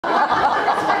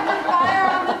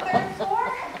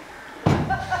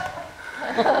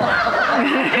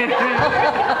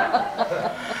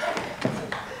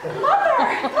Mother,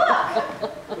 look!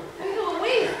 Veta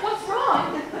Louise, what's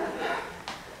wrong?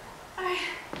 I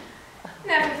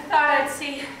never thought I'd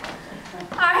see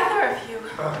either of you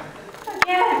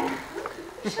again.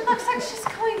 She looks like she's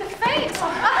going to faint.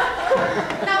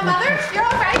 Now, Mother, you're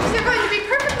all right. You're going to be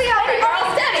perfectly all right.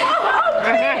 Myrtle, steady.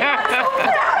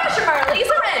 Pressure, Myrtle. Ease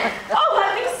her in. Oh,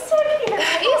 let me sit here.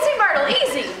 Easy, Myrtle.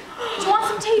 Easy. Do you want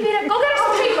some tea, Veta? Go get her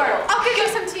some tea, Myrtle. I'll get you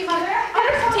some tea, Mother. Get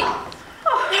her some tea.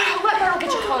 Let Myrtle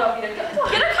get your coat off, Veta.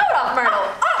 Get her coat off, Myrtle.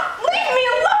 Leave me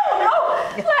alone. Oh,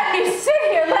 let me sit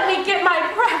here. Let me get my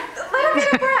breath. Let her get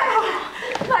a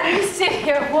breath. Let me sit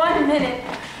here 1 minute.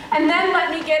 And then let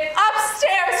me get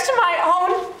upstairs to my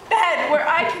own bed where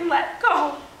I can let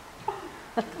go.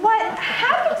 What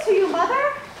happened to you,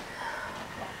 Mother?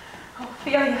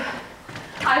 Ophelia,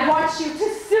 I want you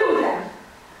to sue them.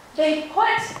 They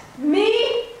put me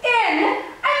in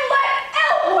and let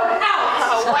Elwood out.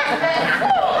 Oh, what the?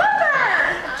 Oh, Mother!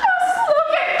 Just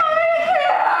look at my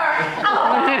hair!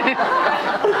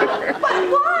 But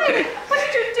why? What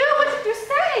did you do? What did you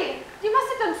say? You must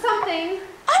have done something.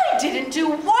 I didn't do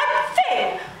one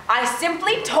thing. I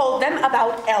simply told them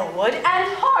about Elwood and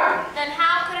Harvey. Then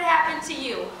how could it happen to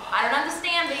you? I don't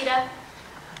understand, Veta.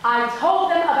 I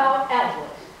told them about Elwood.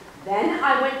 Then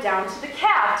I went down to the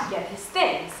cab to get his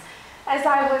things. As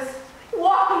I was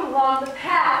walking along the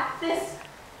path, this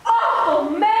awful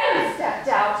man stepped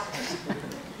out.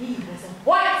 He was a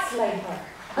white slaver.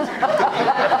 I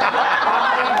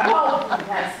know he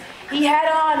was. He had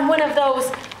on one of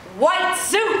those white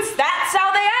suits. That's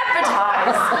how they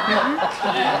advertise.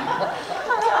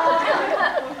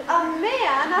 A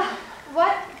man?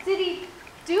 What did he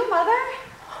do, Mother?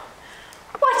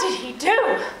 What did he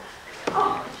do?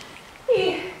 Oh,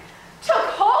 he took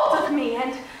hold of me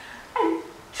and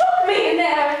took me in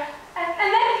there. And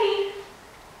then he...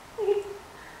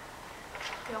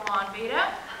 Go on, Veta.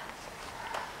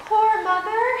 Poor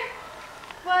Mother.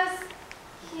 Was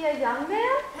he a young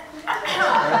man?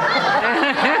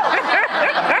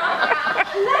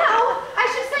 No, I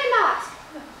should say not.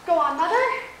 Go on, Mother.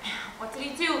 What did he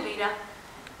do, Veta?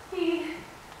 He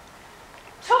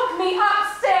took me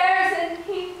upstairs and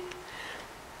he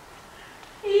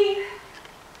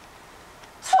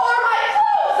tore my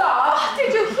clothes off.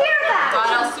 Did you hear that? God,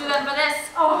 I'll sue them for this.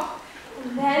 Oh, and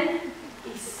then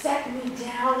he set me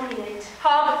down in a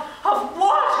tub of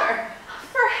water.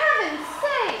 For heaven's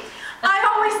sake. I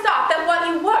always thought that what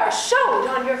you were showed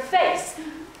on your face.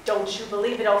 Don't you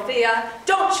believe it, Ophelia?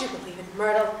 Don't you believe it,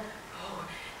 Myrtle? Oh,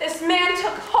 this man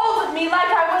took hold of me like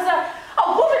I was a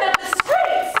woman of the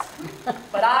streets.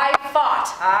 But I fought.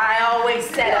 I always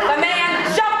said if a man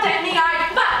jumped at me,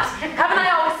 I'd fight. Haven't I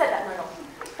always said that, Myrtle?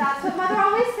 That's what Mother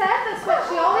always said. That's what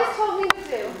she always told me to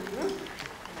do.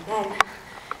 And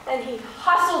then he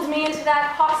hustled me into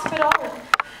that hospital and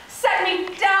set me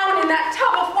down in that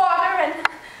tub of water and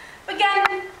began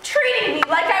treating me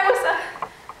like I was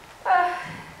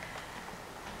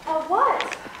A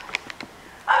what?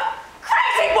 a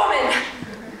crazy woman.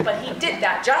 But he did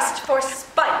that just for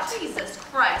spite. Jesus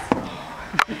Christ.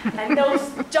 And those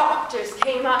doctors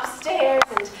came upstairs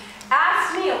and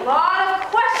asked me a lot of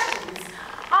questions,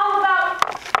 all about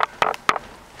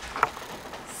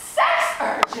sex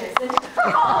urges and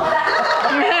all that stuff.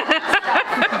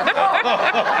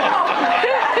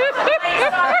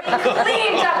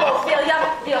 Cleaned up, Ophelia.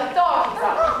 The authorities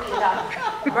are cleaned up.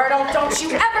 Myrtle, don't you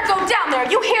ever go down there.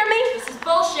 You hear me? This is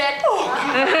bullshit. Oh.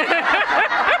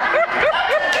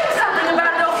 Do something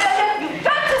about it, Ophelia. You've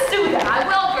got to sue them. I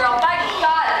will, girl. By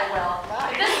God, I will.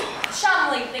 If this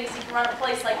Chumley thinks he can run a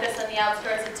place like this on the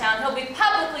outskirts of town, he'll be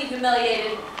publicly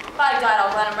humiliated. By God,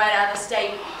 I'll run him right out of the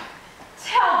state.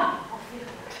 Tell me, Ophelia,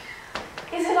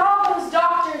 is it all those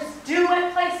doctors do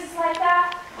at places like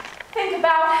that? Think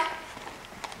about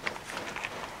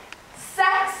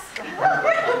sex?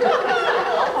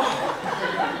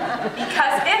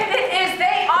 Because if it is,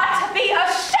 they ought to be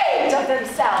ashamed of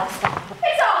themselves.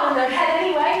 It's all in their head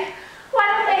anyway. Why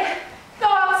don't they go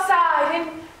outside and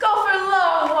go for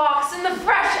long walks in the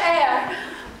fresh air?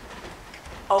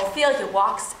 Ophelia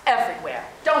walks everywhere.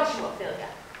 Don't you, Ophelia?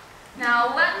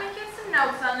 Now, let me get some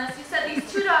notes on this. You said these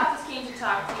two doctors came to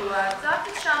talk to you.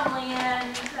 Dr. Chumley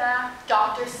and,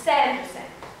 Dr. Sanderson.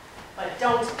 But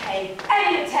don't pay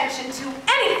any attention to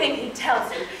anything he tells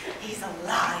you. He's a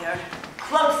liar.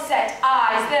 Close-set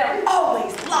eyes, they're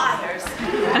always liars.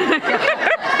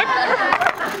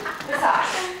 Besides,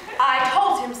 I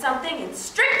told him something in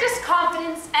strictest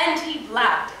confidence and he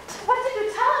blabbed it. What did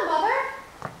you tell him, Mother?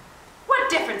 What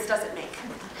difference does it make?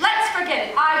 Let's forget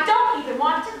it. I don't even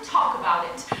want to talk about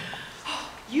it.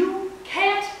 You can't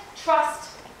can't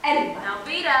trust anyone. Now,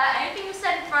 Veta, anything you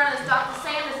said in front of this Dr.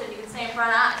 Sanderson, you can say in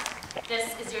front of us. This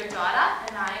is your daughter,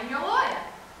 and I am your lawyer.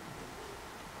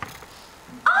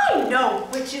 I know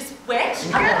which is which.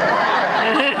 I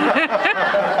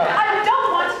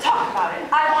don't want to talk about it.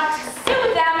 I want to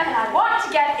sue them, and I want to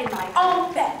get in my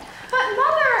own bed. But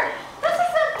Mother, this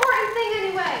is an important thing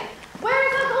anyway. Where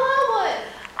is Uncle Elwood?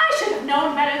 I should have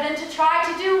known better than to try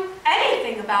to do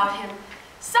anything about him.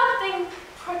 Something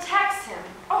protects him.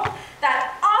 Oh,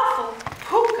 that awful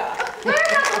puka.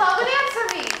 Where's Uncle Elwood? Answer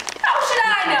me. How should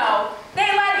I know? They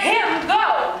let him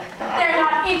go. They're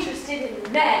not interested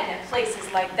in men at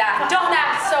places like that. Don't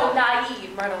act so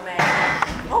naive, Myrtle May.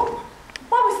 Oh,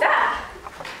 what was that?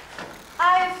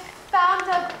 I've found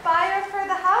a buyer for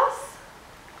the house.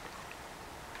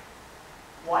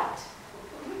 What?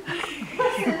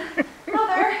 Listen,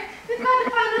 Mother, we've got to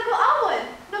find Uncle Elwood.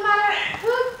 No matter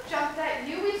who jumped at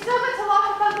you, we've still got to lock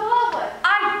up Uncle Elwood.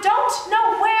 I don't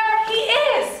know where he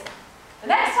is. The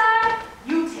next time,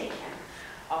 you take him.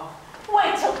 Oh,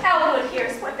 wait till Elwood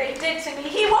hears what they did to me.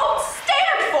 He won't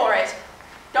stand for it.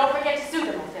 Don't forget to sue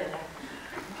them, Ophelia.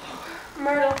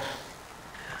 Myrtle,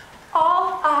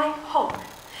 all I hope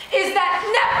is that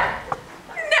never,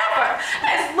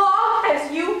 as long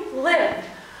as you live,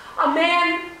 a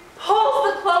man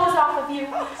pulls the clothes off of you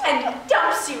and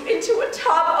dumps you into a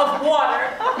tub of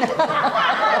water.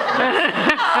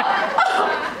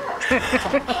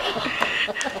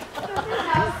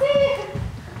 Now see,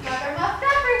 Mother muffed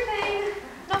everything.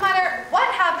 No matter what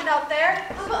happened out there,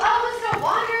 Uncle Elwood's still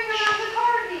wandering around the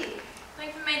Harvey.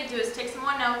 Thing for me to do is take some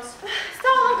more notes. It's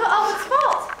all Uncle Elwood's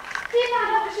fault. He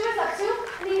found out what she was up to,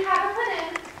 and he had her put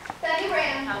in. Then he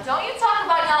ran. Now, don't you talk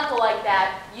about your uncle like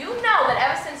that. You know that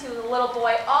ever since he was a little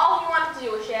boy, all he wanted to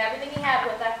do was share everything he had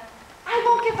with her. I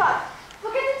won't give up.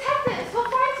 We'll get detectives. We'll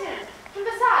find him. And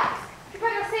besides, you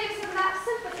better save some of that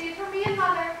sympathy for me and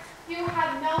Mother. You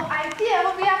have no idea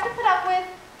what we have to put up with.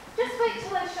 Just wait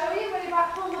till I show you what he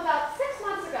brought home about 6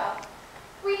 months ago.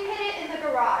 We hid it in the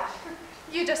garage.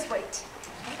 You just wait.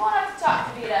 You won't have to talk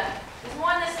to Veta. There's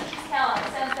more in this than she's telling. It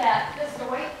says that. Just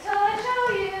wait